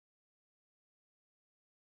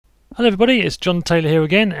Hello everybody, it's John Taylor here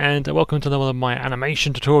again, and welcome to another one of my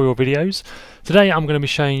animation tutorial videos. Today I'm going to be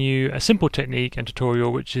showing you a simple technique and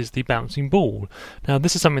tutorial which is the bouncing ball. Now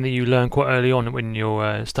this is something that you learn quite early on when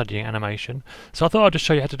you're studying animation, so I thought I'd just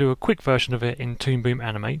show you how to do a quick version of it in Toon Boom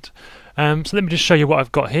Animate. So let me just show you what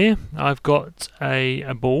I've got here. I've got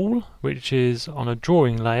a ball which is on a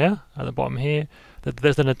drawing layer at the bottom here,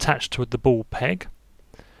 there's then attached to the ball peg.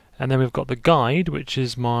 And then we've got the guide, which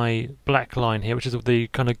is my black line here, which is the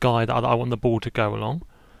kind of guide that I want the ball to go along.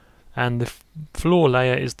 And the floor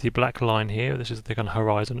layer is the black line here. This is the kind of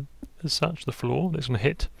horizon as such, the floor that's going to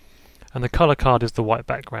hit. And the colour card is the white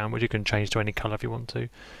background, which you can change to any colour if you want to.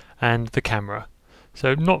 And the camera.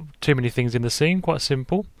 So not too many things in the scene, quite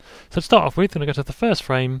simple. So to start off with, I'm going to go to the first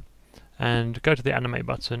frame and go to the animate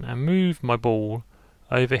button and move my ball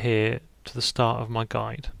over here to the start of my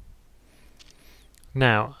guide.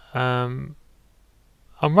 Now, I'm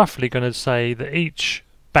roughly going to say that each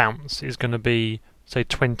bounce is going to be, say,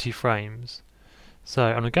 20 frames. So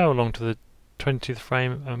I'm going to go along to the 20th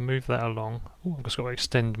frame and move that along. Ooh, I've just got to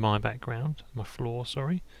extend my background, my floor,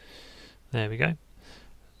 sorry. There we go.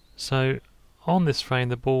 So on this frame,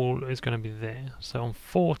 the ball is going to be there. So on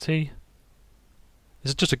 40,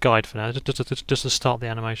 this is just a guide for now, just to start the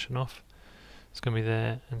animation off. It's going to be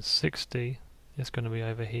there, and 60 is going to be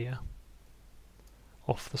over here,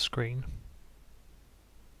 off the screen.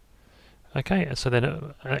 Okay, so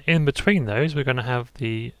then in between those we're going to have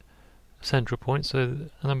the central point, so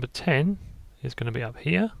number 10 is going to be up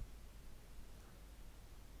here,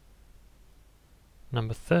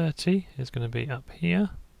 number 30 is going to be up here,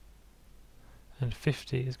 and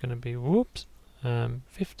 50 is going to be,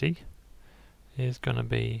 50 is going to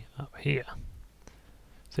be up here.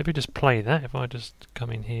 So if we just play that, if I just come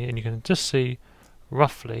in here and you can just see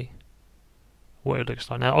roughly what it looks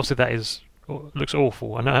like. Now obviously that looks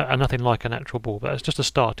awful and nothing like a natural ball, but it's just a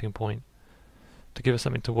starting point to give us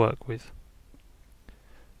something to work with.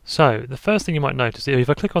 So the first thing you might notice, if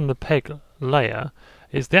I click on the peg layer,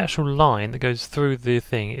 is the actual line that goes through the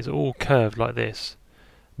thing is all curved like this.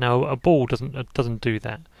 Now a ball doesn't do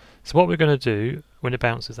that. So what we're going to do when it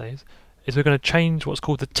bounces is we're going to change what's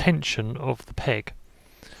called the tension of the peg.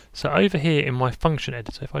 So over here in my function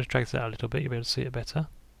editor, if I just drag this out a little bit, you'll be able to see it better.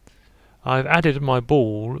 I've added my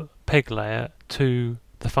ball peg layer to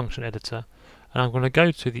the function editor, and I'm going to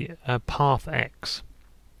go to the path X.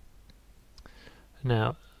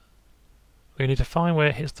 Now we need to find where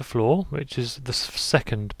it hits the floor, which is the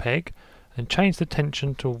second peg, and change the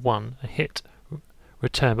tension to 1 and hit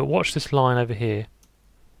return. But watch this line over here.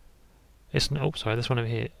 This one over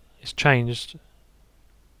here. It's changed.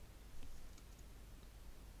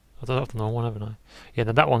 I've done the wrong one, haven't I? Yeah,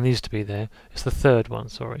 now that one needs to be there. It's the third one,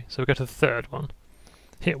 sorry. So we go to the third one,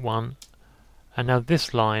 hit 1, and now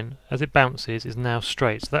this line, as it bounces, is now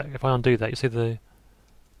straight. So that, if I undo that, you see the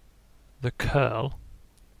curl.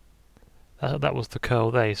 That was the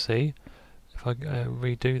curl there, you see. If I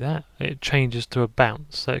redo that, it changes to a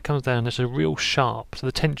bounce. So it comes down, it's a real sharp, so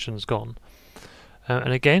the tension's gone.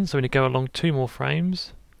 And again, so we need to go along 2 more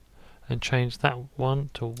frames and change that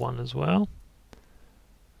one to 1 as well.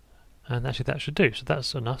 And actually that should do, so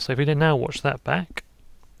that's enough. So if we now watch that back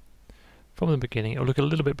from the beginning, it'll look a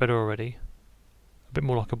little bit better already, a bit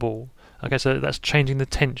more like a ball. Okay, so that's changing the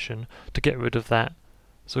tension to get rid of that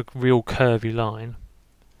sort of real curvy line.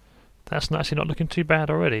 That's actually not looking too bad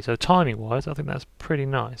already, so timing wise I think that's pretty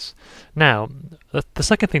nice. Now the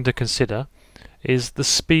second thing to consider is the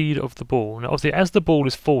speed of the ball. Now obviously as the ball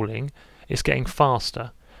is falling, it's getting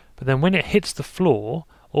faster, but then when it hits the floor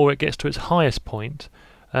or it gets to its highest point,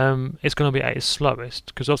 it's going to be at its slowest,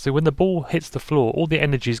 because obviously when the ball hits the floor, all the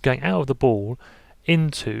energy is going out of the ball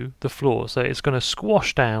into the floor, so it's going to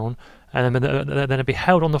squash down and then it'll be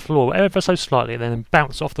held on the floor ever so slightly and then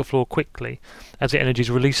bounce off the floor quickly as the energy is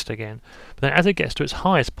released again. But then as it gets to its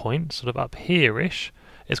highest point, sort of up here-ish,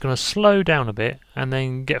 it's going to slow down a bit and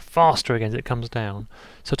then get faster again as it comes down.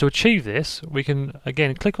 So to achieve this, we can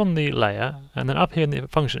again click on the layer and then up here in the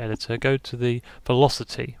function editor go to the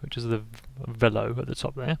velocity, which is the velo at the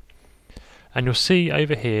top there, and you'll see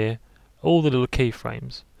over here all the little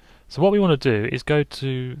keyframes. So what we want to do is go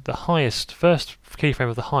to the first keyframe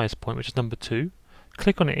of the highest point, which is number 2,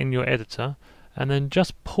 click on it in your editor and then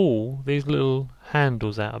just pull these little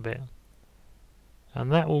handles out a bit. And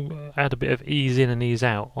that will add a bit of ease in and ease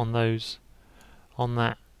out on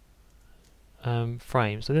that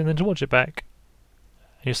frame. So then to watch it back,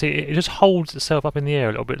 you see it just holds itself up in the air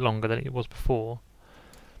a little bit longer than it was before.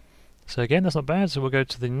 So again, that's not bad. So we'll go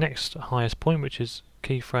to the next highest point, which is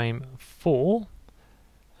keyframe 4,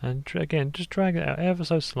 and again just drag it out ever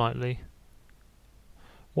so slightly.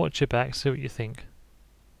 Watch it back, see what you think.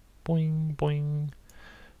 boing, boing.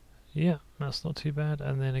 Yeah, that's not too bad.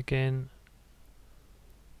 And then again,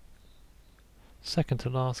 second to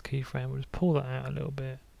last keyframe, we'll just pull that out a little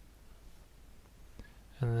bit.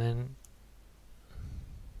 And then,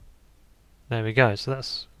 there we go. So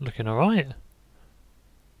that's looking alright.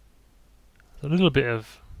 A little bit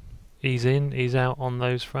of ease in, ease out on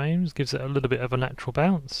those frames, gives it a little bit of a natural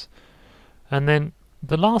bounce. And then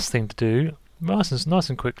the last thing to do, nice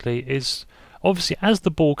and quickly, is obviously as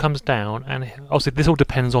the ball comes down, and obviously this all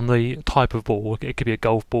depends on the type of ball. It could be a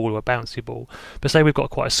golf ball or a bouncy ball, but say we've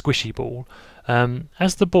got quite a squishy ball.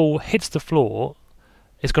 As the ball hits the floor,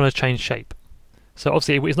 it's going to change shape. So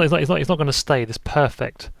obviously it's not going to stay this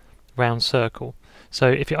perfect round circle. So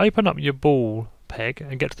if you open up your ball peg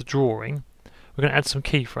and get to the drawing, we're going to add some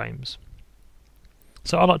keyframes.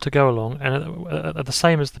 So I like to go along and at the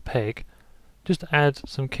same as the peg, just add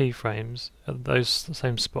some keyframes at those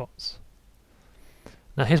same spots.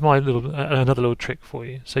 Now here's my another little trick for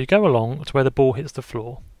you. So you go along to where the ball hits the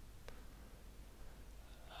floor,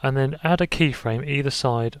 and then add a keyframe either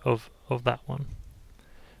side of that one.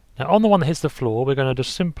 Now on the one that hits the floor, we're going to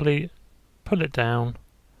just simply pull it down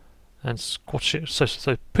and squash it.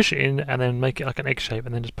 So push it in and then make it like an egg shape,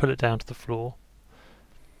 and then just pull it down to the floor.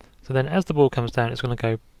 So then as the ball comes down, it's going to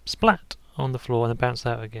go splat on the floor and then bounce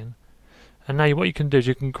out again. And now what you can do is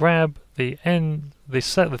you can grab the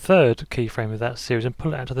third keyframe of that series and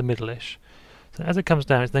pull it out to the middle-ish. So as it comes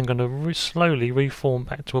down, it's then going to slowly reform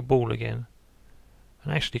back to a ball again.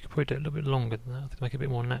 And actually, you could probably do it a little bit longer than that to make it a bit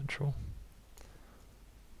more natural.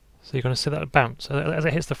 So you're going to see that bounce. So as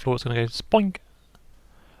it hits the floor, it's going to go spoink,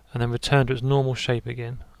 and then return to its normal shape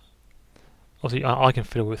again. Obviously, I can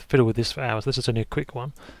fiddle with this for hours. This is only a quick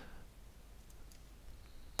one.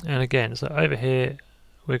 And again, so over here,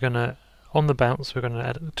 we're going to, on the bounce, we're going to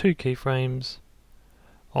add 2 keyframes.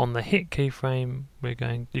 On the hit keyframe, you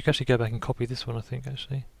can actually go back and copy this one, I think,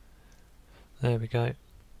 actually. There we go.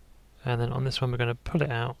 And then on this one, we're going to pull it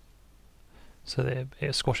out so that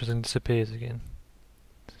it squashes and disappears again.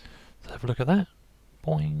 So have a look at that.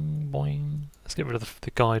 Boing, boing. Let's get rid of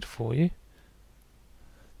the guide for you.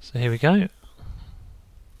 So here we go.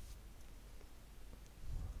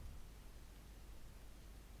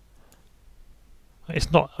 It's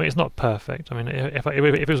not perfect. I mean, if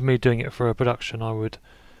it was me doing it for a production,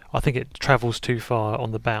 I think it travels too far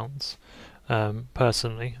on the bounce,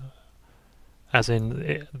 personally. As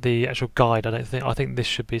in the actual guide, I think this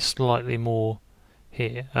should be slightly more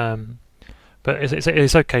here. But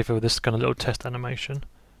it's okay for this kind of little test animation.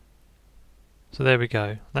 So there we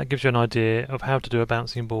go. That gives you an idea of how to do a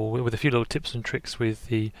bouncing ball with a few little tips and tricks with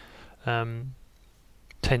the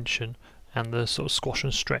tension and the sort of squash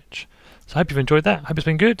and stretch. So I hope you've enjoyed that. Hope it's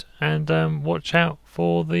been good, and watch out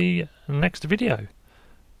for the next video.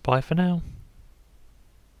 Bye for now.